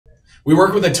We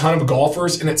work with a ton of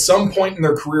golfers, and at some point in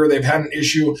their career, they've had an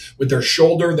issue with their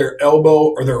shoulder, their elbow,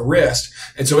 or their wrist.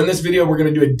 And so in this video, we're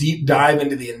going to do a deep dive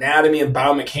into the anatomy and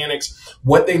biomechanics,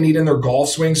 what they need in their golf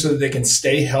swing so that they can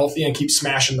stay healthy and keep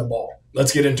smashing the ball.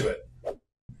 Let's get into it.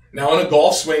 Now, in a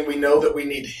golf swing, we know that we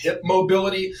need hip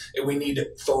mobility and we need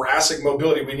thoracic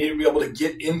mobility. We need to be able to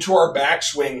get into our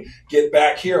backswing, get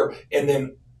back here, and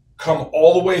then come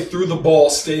all the way through the ball,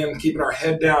 staying, keeping our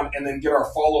head down, and then get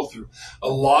our follow through. A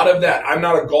lot of that, I'm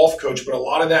not a golf coach, but a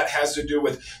lot of that has to do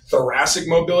with thoracic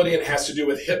mobility and it has to do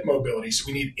with hip mobility. So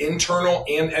we need internal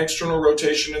and external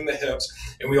rotation in the hips.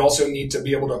 And we also need to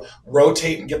be able to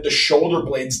rotate and get the shoulder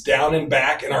blades down and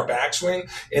back in our backswing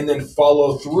and then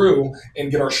follow through and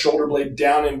get our shoulder blade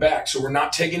down and back. So we're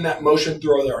not taking that motion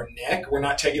through our neck. We're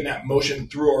not taking that motion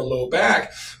through our low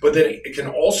back, but then it can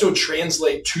also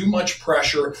translate too much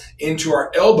pressure into our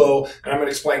elbow, and I'm going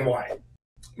to explain why.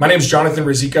 My name is Jonathan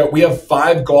Rizika. We have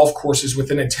 5 golf courses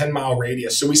within a 10-mile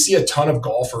radius, so we see a ton of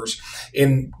golfers.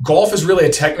 And golf is really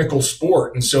a technical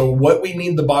sport, and so what we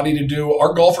need the body to do,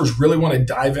 our golfers really want to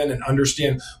dive in and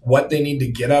understand what they need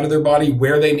to get out of their body,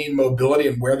 where they need mobility,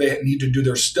 and where they need to do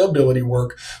their stability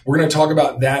work. We're going to talk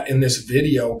about that in this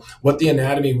video, what the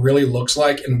anatomy really looks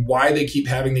like and why they keep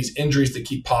having these injuries that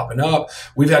keep popping up.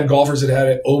 We've had golfers that had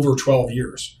it over 12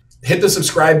 years. Hit the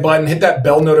subscribe button, hit that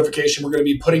bell notification. We're going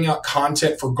to be putting out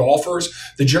content for golfers,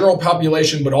 the general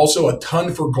population, but also a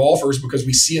ton for golfers because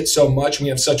we see it so much and we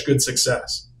have such good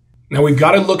success. Now, we've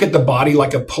got to look at the body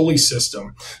like a pulley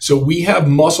system. So we have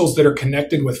muscles that are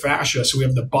connected with fascia. So we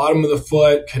have the bottom of the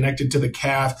foot connected to the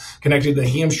calf, connected to the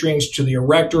hamstrings, to the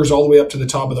erectors, all the way up to the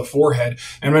top of the forehead.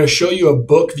 And I'm going to show you a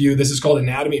book view. This is called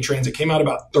Anatomy Trains. It came out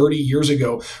about 30 years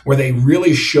ago where they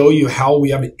really show you how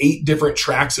we have 8 different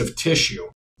tracts of tissue.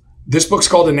 This book's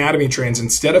called Anatomy Trains.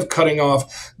 Instead of cutting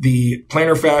off the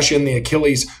plantar fascia and the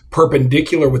Achilles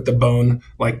perpendicular with the bone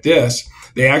like this,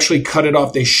 they actually cut it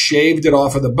off. They shaved it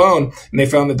off of the bone, and they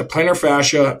found that the plantar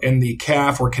fascia and the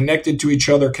calf were connected to each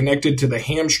other, connected to the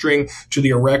hamstring, to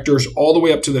the erectors, all the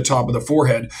way up to the top of the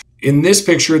forehead. In this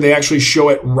picture, they actually show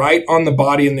it right on the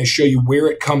body, and they show you where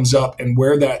it comes up and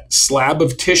where that slab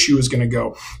of tissue is going to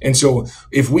go. And so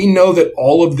if we know that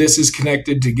all of this is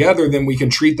connected together, then we can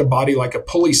treat the body like a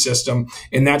pulley system,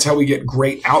 and that's how we get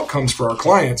great outcomes for our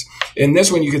clients. In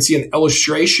this one, you can see an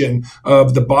illustration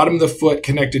of the bottom of the foot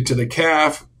connected to the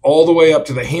calf, all the way up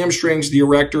to the hamstrings, the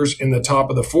erectors, and the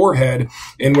top of the forehead.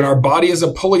 And when our body is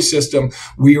a pulley system,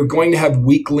 we are going to have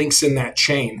weak links in that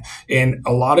chain. And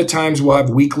a lot of times we'll have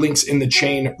weak links in the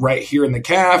chain right here in the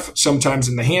calf, sometimes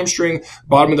in the hamstring,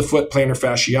 bottom of the foot, plantar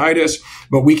fasciitis,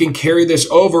 but we can carry this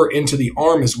over into the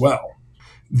arm as well.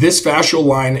 This fascial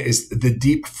line is the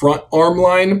deep front arm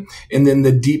line and then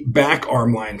the deep back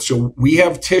arm line. So we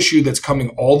have tissue that's coming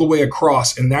all the way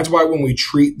across. And that's why when we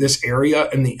treat this area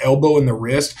and the elbow and the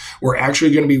wrist, we're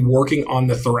actually going to be working on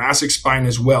the thoracic spine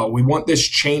as well. We want this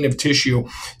chain of tissue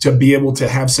to be able to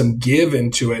have some give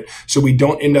into it so we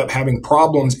don't end up having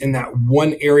problems in that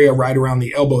one area right around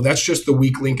the elbow. That's just the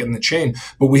weak link in the chain,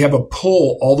 but we have a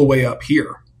pull all the way up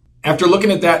here. After looking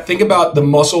at that, think about the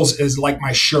muscles as like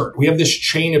my shirt. We have this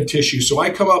chain of tissue. So I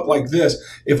come up like this.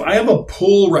 If I have a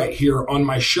pull right here on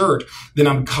my shirt, then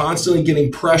I'm constantly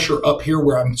getting pressure up here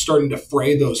where I'm starting to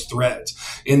fray those threads.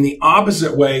 In the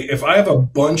opposite way, if I have a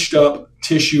bunched up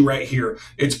tissue right here,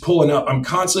 it's pulling up. I'm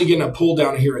constantly getting a pull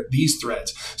down here at these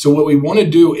threads. So what we want to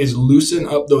do is loosen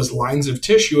up those lines of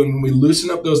tissue. And when we loosen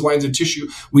up those lines of tissue,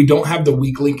 we don't have the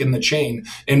weak link in the chain.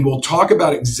 And we'll talk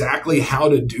about exactly how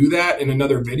to do that in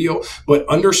another video, but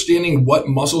understanding what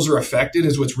muscles are affected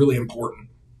is what's really important.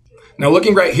 Now,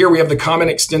 looking right here, we have the common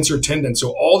extensor tendon.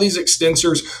 So all these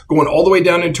extensors going all the way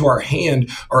down into our hand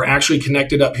are actually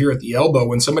connected up here at the elbow.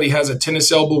 When somebody has a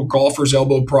tennis elbow, golfer's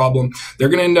elbow problem, they're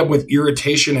going to end up with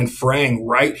irritation and fraying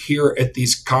right here at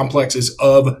these complexes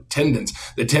of tendons.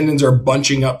 The tendons are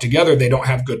bunching up together. They don't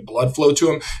have good blood flow to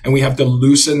them, and we have to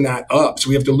loosen that up. So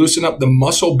we have to loosen up the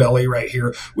muscle belly right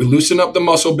here. We loosen up the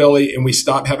muscle belly, and we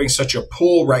stop having such a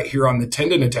pull right here on the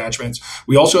tendon attachments.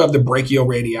 We also have the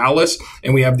brachioradialis,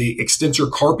 and we have the extensor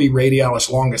carpi radialis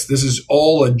longus. This is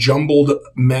all a jumbled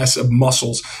mess of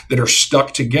muscles that are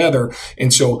stuck together.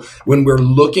 And so when we're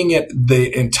looking at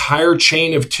the entire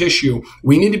chain of tissue,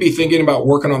 we need to be thinking about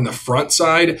working on the front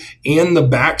side and the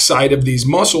back side of these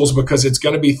muscles because it's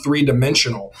going to be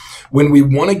 3-dimensional. When we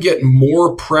want to get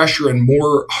more pressure and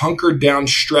more hunkered down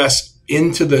stress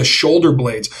into the shoulder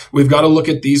blades, we've got to look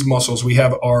at these muscles. We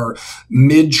have our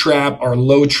mid trap, our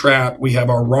low trap, we have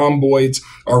our rhomboids,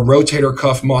 our rotator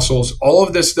cuff muscles. All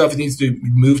of this stuff needs to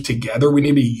move together. We need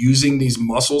to be using these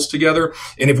muscles together.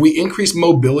 And if we increase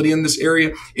mobility in this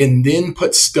area and then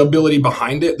put stability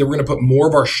behind it, then we're going to put more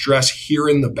of our stress here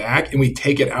in the back and we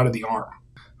take it out of the arm.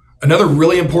 Another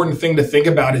really important thing to think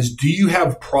about is, do you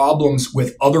have problems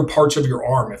with other parts of your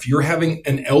arm? If you're having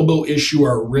an elbow issue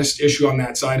or a wrist issue on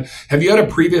that side, have you had a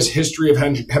previous history of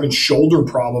having shoulder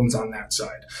problems on that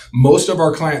side? Most of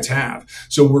our clients have.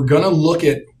 So we're going to look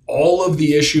at all of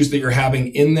the issues that you're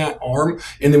having in that arm,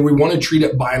 and then we want to treat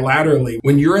it bilaterally.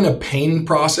 When you're in a pain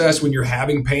process, when you're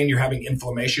having pain, you're having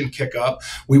inflammation kick up,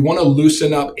 we want to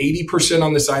loosen up 80%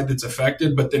 on the side that's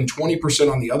affected, but then 20%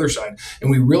 on the other side.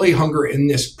 And we really hunger in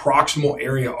this proximal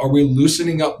area. Are we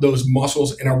loosening up those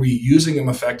muscles, and are we using them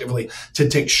effectively to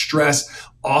take stress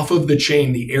off of the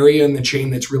chain, the area in the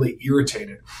chain that's really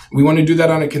irritated? We want to do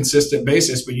that on a consistent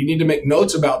basis, but you need to make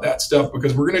notes about that stuff,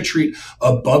 because we're going to treat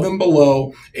above and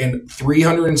below and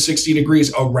 360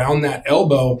 degrees around that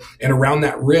elbow and around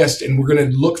that wrist. And we're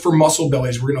going to look for muscle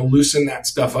bellies. We're going to loosen that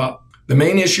stuff up. The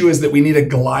main issue is that we need a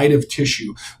glide of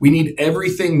tissue. We need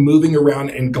everything moving around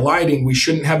and gliding. We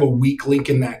shouldn't have a weak link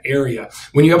in that area.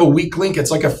 When you have a weak link, it's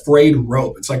like a frayed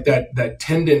rope. It's like that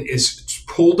tendon is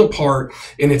pulled apart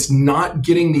and it's not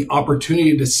getting the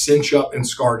opportunity to cinch up and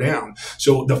scar down.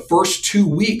 So the first 2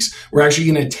 weeks, we're actually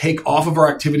going to take off of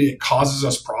our activity that causes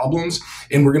us problems,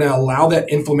 and we're going to allow that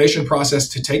inflammation process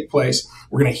to take place.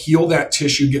 We're going to heal that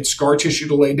tissue, get scar tissue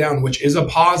to lay down, which is a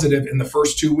positive in the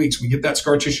first 2 weeks. We get that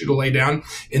scar tissue to lay down,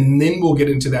 and then we'll get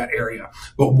into that area.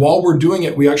 But while we're doing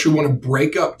it, we actually want to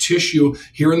break up tissue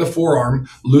here in the forearm,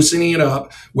 loosening it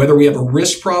up. Whether we have a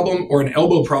wrist problem or an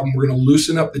elbow problem, we're going to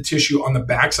loosen up the tissue on the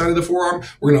back side of the forearm.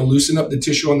 We're going to loosen up the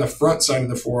tissue on the front side of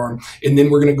the forearm, and then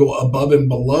we're going to go above and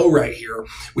below right here.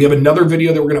 We have another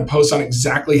video that we're going to post on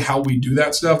exactly how we do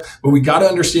that stuff, but we got to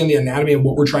understand the anatomy and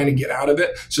what we're trying to get out of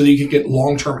it so that you can get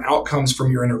long-term outcomes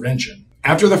from your intervention.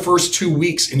 After the first 2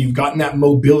 weeks and you've gotten that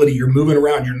mobility, you're moving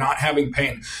around, you're not having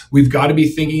pain, we've got to be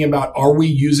thinking about, are we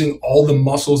using all the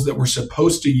muscles that we're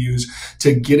supposed to use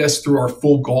to get us through our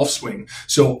full golf swing?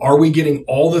 So are we getting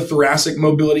all the thoracic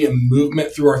mobility and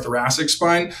movement through our thoracic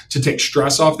spine to take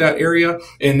stress off that area?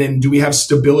 And then do we have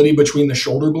stability between the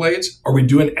shoulder blades? Are we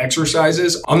doing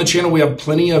exercises? On the channel, we have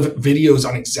plenty of videos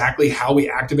on exactly how we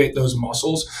activate those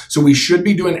muscles. So we should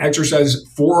be doing exercises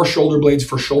for our shoulder blades,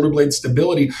 for shoulder blade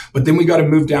stability, but then we got to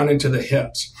move down into the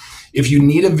hips. If you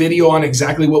need a video on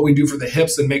exactly what we do for the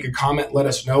hips, then make a comment, let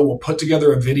us know. We'll put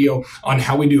together a video on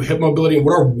how we do hip mobility and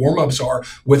what our warm-ups are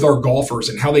with our golfers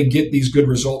and how they get these good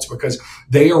results, because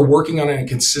they are working on a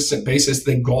consistent basis.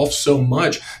 They golf so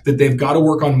much that they've got to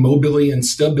work on mobility and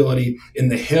stability in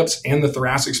the hips and the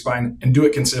thoracic spine and do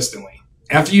it consistently.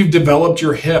 After you've developed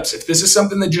your hips, if this is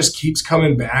something that just keeps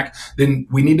coming back, then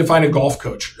we need to find a golf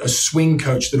coach, a swing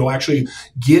coach that'll actually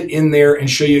get in there and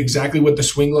show you exactly what the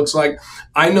swing looks like.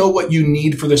 I know what you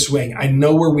need for the swing. I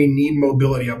know where we need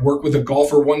mobility. I've worked with a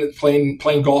golfer, one that's playing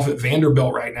golf at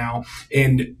Vanderbilt right now,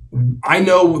 and I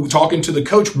know, talking to the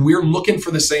coach, we're looking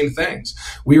for the same things.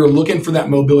 We are looking for that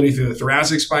mobility through the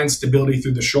thoracic spine, stability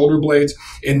through the shoulder blades,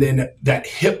 and then that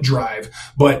hip drive.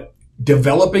 But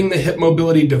developing the hip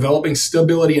mobility, developing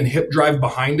stability and hip drive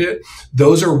behind it,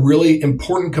 those are really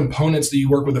important components that you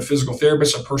work with a physical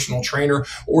therapist, a personal trainer,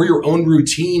 or your own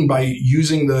routine by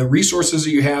using the resources that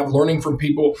you have, learning from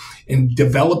people and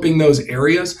developing those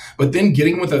areas, but then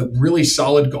getting with a really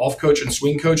solid golf coach and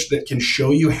swing coach that can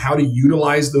show you how to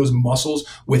utilize those muscles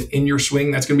within your swing.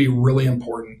 That's going to be really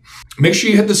important. Make sure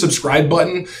you hit the subscribe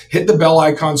button, hit the bell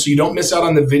icon so you don't miss out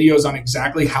on the videos on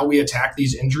exactly how we attack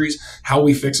these injuries, how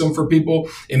we fix them for people,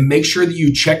 and make sure that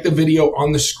you check the video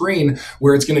on the screen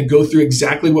where it's going to go through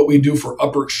exactly what we do for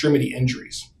upper extremity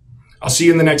injuries. I'll see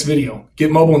you in the next video.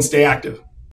 Get mobile and stay active.